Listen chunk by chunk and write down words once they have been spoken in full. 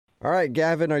All right,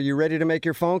 Gavin, are you ready to make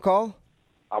your phone call?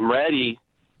 I'm ready.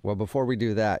 Well, before we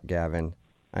do that, Gavin,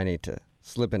 I need to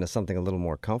slip into something a little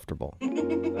more comfortable. Kind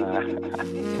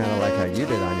of like how you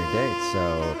did on your date.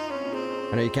 So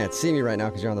I know you can't see me right now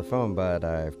because you're on the phone, but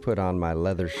I've put on my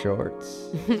leather shorts,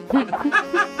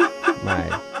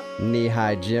 my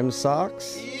knee-high gym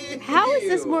socks. How is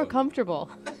this more comfortable?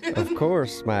 Of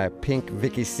course, my pink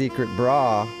Vicky's Secret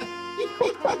bra.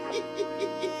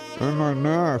 And my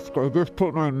mask. I just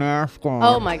put my mask on.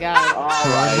 Oh, my God. All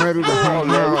right. I'm ready to hang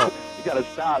out. You gotta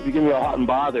stop. You give me all hot and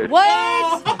bothered.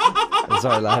 What? I'm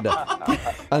sorry, I had to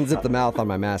unzip the mouth on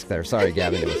my mask there. Sorry,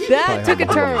 Gavin. It was That probably took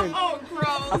a hard to hear me. turn. Oh,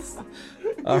 gross.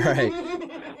 All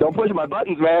right. Don't push my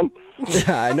buttons, man.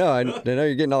 Yeah, I know. I know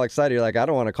you're getting all excited. You're like, I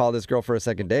don't want to call this girl for a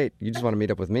second date. You just want to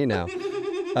meet up with me now.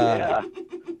 Yeah.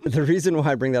 The reason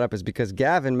why I bring that up is because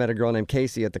Gavin met a girl named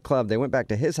Kayce at the club. They went back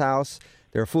to his house.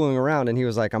 They were fooling around, and he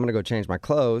was like, I'm going to go change my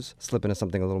clothes, slip into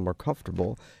something a little more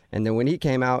comfortable. And then when he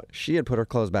came out, she had put her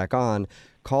clothes back on,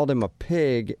 called him a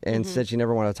pig, and said she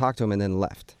never wanted to talk to him, and then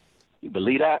left. You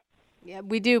believe that? Yeah,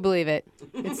 we do believe it.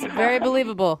 It's very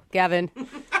believable, Gavin.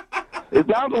 It's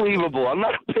not believable. I'm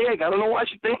not a pig. I don't know why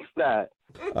she thinks that.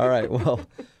 All right, well,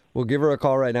 we'll give her a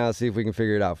call right now and see if we can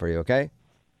figure it out for you, okay?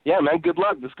 Yeah, man, good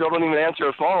luck. This girl don't even answer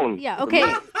her phone. Yeah, okay.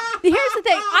 Here's the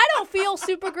thing. I don't feel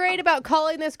super great about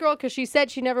calling this girl because she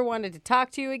said she never wanted to talk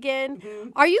to you again.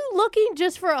 Are you looking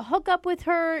just for a hookup with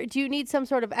her? Do you need some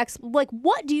sort of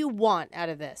what do you want out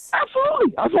of this?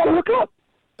 Absolutely. I just want to hook up.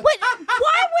 What?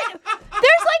 Why would...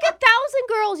 There's like 1,000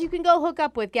 girls you can go hook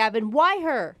up with, Gavin. Why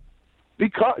her?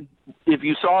 Because if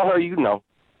you saw her, you'd know.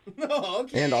 Oh,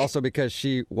 okay. And also because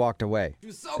she walked away.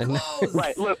 You're so close.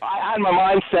 Right. Look, I had my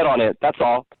mind set on it. That's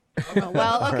all. Oh,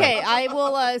 well, okay. I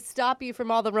will stop you from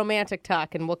all the romantic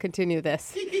talk, and we'll continue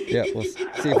this. Yeah, we'll see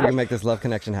if we can make this love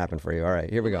connection happen for you. All right,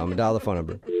 here we go. I'm going to dial the phone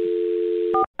number.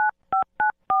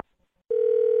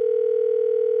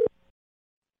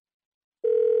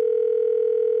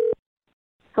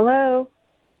 Hello,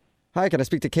 Hi, can I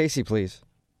speak to Kayce, please?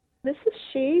 this is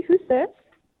she. Who's this?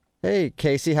 Hey,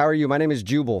 Kayce, how are you? My name is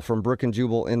Jubal from Brook and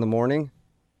Jubal in the Morning.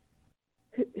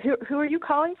 Who are you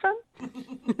calling from?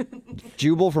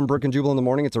 Jubal from Brook and Jubal in the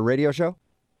Morning. It's a radio show.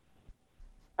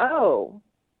 Oh,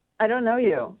 I don't know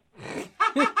you.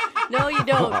 No, you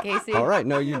don't, Kayce. All right,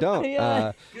 no, you don't.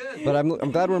 Yeah. But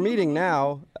I'm glad we're meeting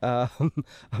now. I'm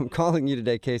calling you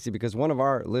today, Kayce, because one of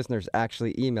our listeners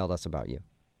actually emailed us about you.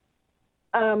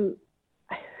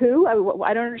 Who?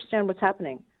 I don't understand what's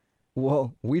happening.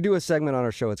 Well, we do a segment on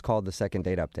our show. It's called the Second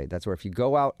Date Update. That's where if you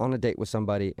go out on a date with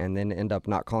somebody and then end up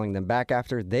not calling them back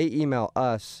after, they email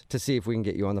us to see if we can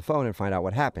get you on the phone and find out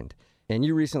what happened. And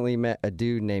you recently met a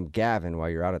dude named Gavin while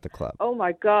you're out at the club. Oh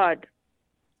my God.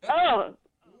 Oh,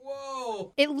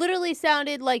 Whoa. It literally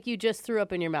sounded like you just threw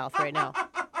up in your mouth right now.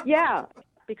 yeah,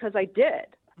 because I did.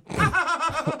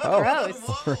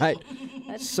 Gross. Right.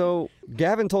 So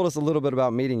Gavin told us a little bit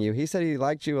about meeting you. He said he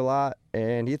liked you a lot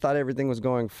and he thought everything was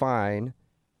going fine.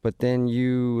 But then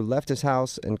you left his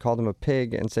house and called him a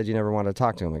pig and said you never wanted to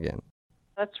talk to him again.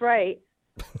 That's right.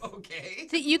 Okay.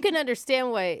 So you can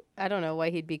understand why, I don't know why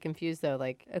he'd be confused though.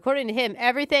 Like, according to him,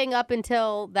 everything up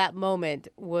until that moment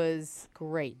was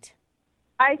great.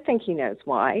 I think he knows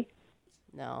why.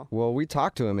 No. Well, we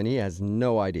talked to him and he has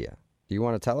no idea. Do you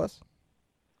want to tell us?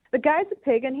 The guy's a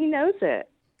pig and he knows it.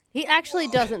 He actually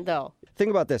doesn't though.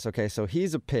 Think about this, okay? So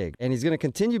he's a pig and he's going to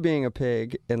continue being a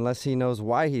pig unless he knows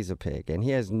why he's a pig. And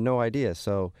he has no idea.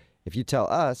 So if you tell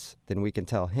us, then we can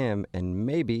tell him and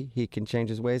maybe he can change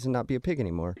his ways and not be a pig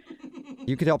anymore.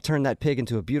 You could help turn that pig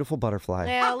into a beautiful butterfly.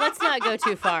 Now, let's not go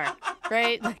too far,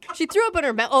 right? Like, she threw up in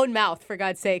her own mouth, for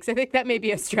God's sakes. I think that may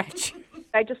be a stretch.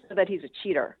 I just know that he's a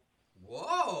cheater.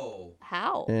 Whoa.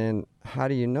 How? And how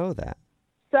do you know that?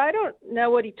 So I don't know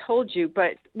what he told you,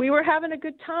 but we were having a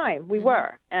good time. We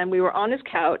were. And we were on his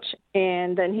couch,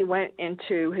 and then he went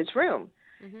into his room.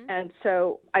 And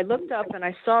so I looked up, and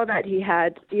I saw that he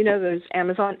had, those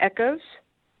Amazon Echoes.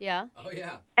 Yeah. Oh,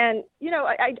 yeah. And,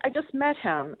 I just met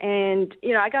him, and,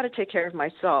 I got to take care of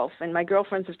myself. And my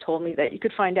girlfriends have told me that you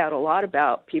could find out a lot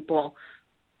about people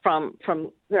from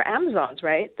their Amazons,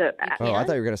 right? Oh, I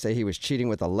thought you were going to say he was cheating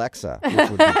with Alexa, which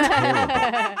would be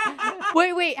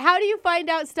terrible. Wait. How do you find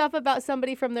out stuff about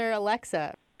somebody from their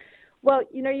Alexa? Well,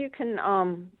 you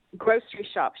can grocery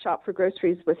shop for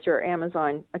groceries with your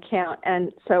Amazon account.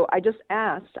 And so I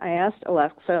asked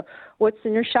Alexa, what's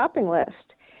in your shopping list?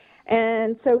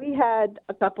 And so he had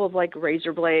a couple of like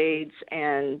razor blades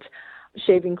and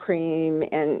shaving cream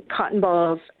and cotton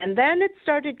balls. And then it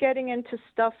started getting into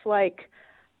stuff like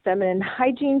feminine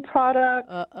hygiene products,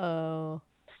 Uh-oh.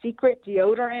 secret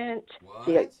deodorant,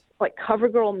 What? like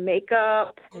CoverGirl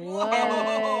makeup.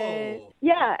 What?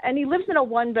 Yeah, and he lives in a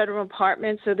one-bedroom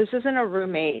apartment, so this isn't a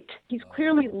roommate. He's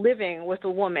clearly living with a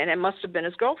woman and must have been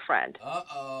his girlfriend.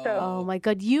 Uh-oh. Oh my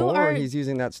God, you Or are he's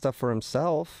using that stuff for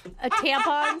himself.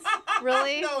 tampons?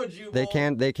 Really? No, Jubal.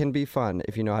 They can be fun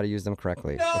if you know how to use them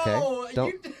correctly. No, Okay?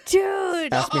 Don't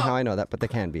Dude. ask me how I know that, but they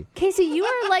can be. Kayce, you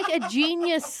are like a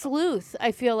genius sleuth,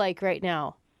 I feel like, right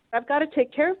now. I've got to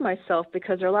take care of myself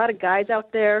because there are a lot of guys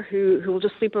out there who will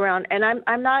just sleep around, and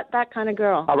I'm not that kind of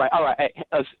girl. All right. Hey,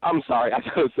 I'm sorry. I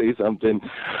gotta say something.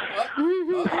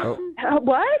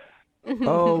 What?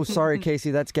 Oh, sorry,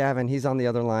 Kayce. That's Gavin. He's on the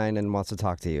other line and wants to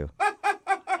talk to you.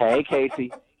 Hey,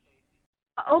 Kayce.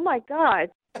 Oh, my God.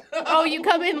 Oh, you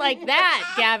come in like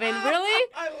that, Gavin. Really?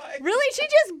 Really? She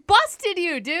just busted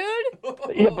you, dude.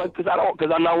 Yeah, but because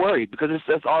I'm not worried because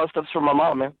it's all the stuff's from my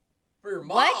mom, man. For your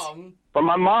mom? What? From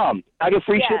my mom. I get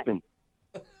free Yeah. shipping.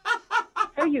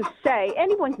 So you say.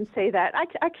 Anyone can say that.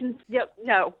 I can.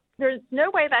 No. There's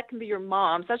no way that can be your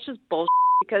mom's. That's just bullshit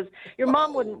because your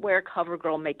mom wouldn't wear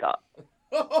CoverGirl makeup.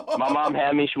 My mom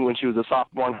had me when she was a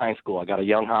sophomore in high school. I got a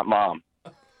young, hot mom.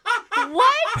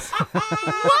 What?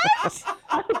 What?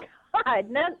 Oh, God.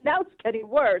 Now it's getting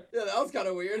worse. Yeah, that was kind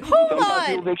of weird. Hold Sometimes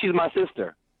people on. think she's my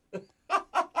sister.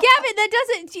 Gavin, that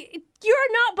doesn't.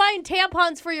 You're not buying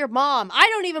tampons for your mom. I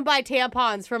don't even buy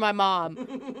tampons for my mom.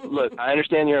 Look, I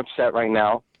understand you're upset right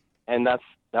now, and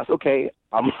that's okay.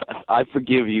 I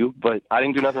forgive you, but I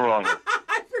didn't do nothing wrong.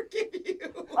 I forgive you.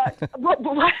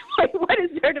 What is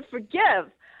there to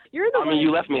forgive? You're the I one. mean,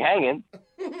 you left me hanging.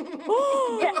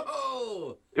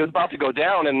 Oh. It was about to go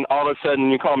down, and all of a sudden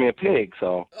you call me a pig.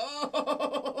 So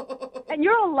Oh. And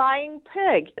you're a lying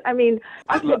pig. I mean,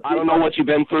 look, I don't know what you've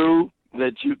been through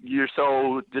that you're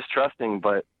so distrusting,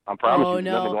 but I promise Oh, you,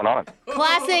 there's no. nothing going on.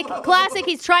 Classic.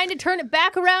 He's trying to turn it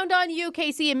back around on you,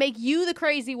 Kayce, and make you the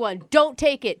crazy one. Don't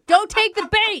take it. Don't take the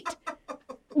bait.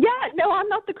 Yeah, no, I'm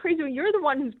not the crazy one. You're the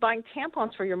one who's buying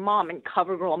tampons for your mom and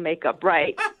CoverGirl makeup,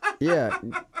 right? Yeah.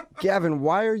 Gavin,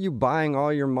 why are you buying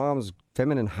all your mom's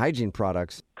feminine hygiene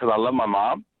products? Because I love my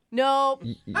mom. No,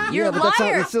 you're Yeah, a but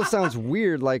liar. it still sounds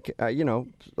weird. Like, a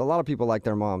lot of people like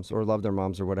their moms or love their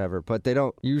moms or whatever, but they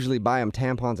don't usually buy them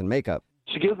tampons and makeup.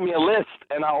 She gives me a list,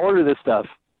 and I order this stuff.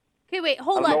 Okay, wait, I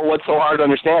hold don't know on. what's so hard to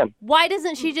understand. Why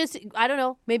doesn't she just, I don't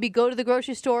know, maybe go to the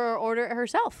grocery store or order it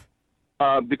herself?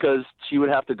 Because she would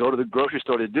have to go to the grocery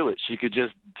store to do it. She could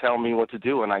just tell me what to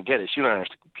do, and I get it. She don't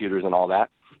understand computers and all that.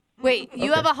 Wait,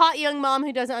 you have a hot young mom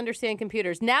who doesn't understand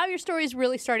computers. Now your story is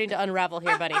really starting to unravel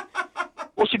here, buddy.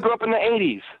 Well, she grew up in the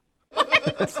 80s.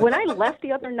 When I left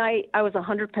the other night, I was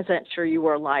 100% sure you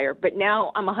were a liar, but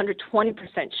now I'm 120%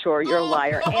 sure you're a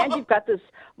liar, and you've got this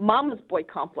mama's boy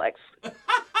complex.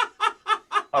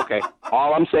 Okay,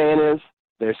 all I'm saying is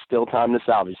there's still time to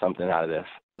salvage something out of this.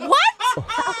 What?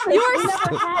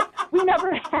 We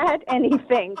never had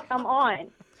anything. Come on.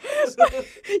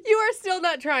 You are still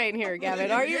not trying here,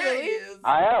 Gavin, are you Yeah, he really? is.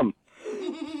 I am.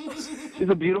 She's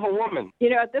a beautiful woman.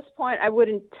 You know, at this point, I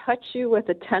wouldn't touch you with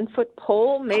a 10-foot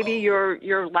pole. Maybe your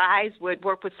lies would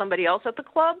work with somebody else at the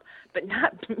club, but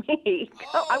not me.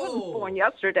 I wasn't born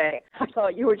yesterday. I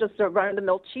thought you were just a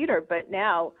run-of-the-mill cheater, but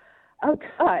now, oh,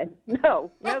 God,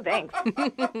 no thanks.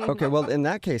 Okay, well, in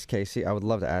that case, Kayce, I would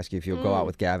love to ask you if you'll go out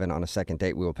with Gavin on a second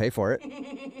date. We will pay for it.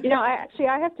 You know, I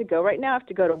have to go right now. I have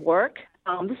to go to work.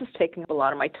 This is taking up a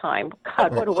lot of my time.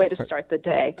 God, what a way to start the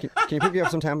day. Can you pick me up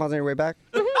some tampons on your way back?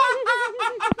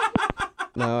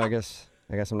 No, I guess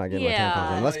I'm not getting Yeah. my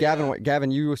tampons. Unless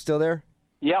Gavin, you still there?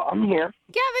 Yeah, I'm here.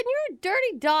 Gavin, you're a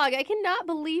dirty dog. I cannot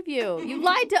believe you. You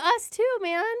lied to us too,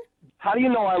 man. How do you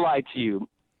know I lied to you?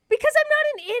 Because I'm not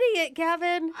an idiot,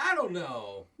 Gavin. I don't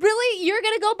know. Really? You're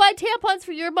going to go buy tampons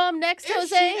for your mom next, If Jose?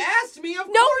 she asked me, of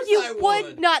No, course you I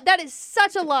would not. That is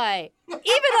such a lie.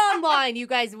 Even online, you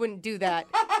guys wouldn't do that.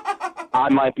 I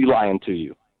might be lying to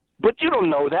you. But you don't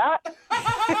know that.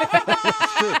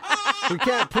 We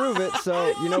can't prove it, so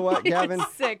you know what, Gavin? You're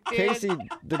sick, dude. Kayce,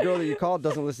 the girl that you called,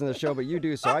 doesn't listen to the show, but you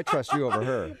do, so I trust you over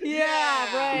her.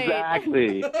 Yeah, right.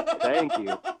 Exactly. Thank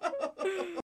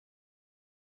you.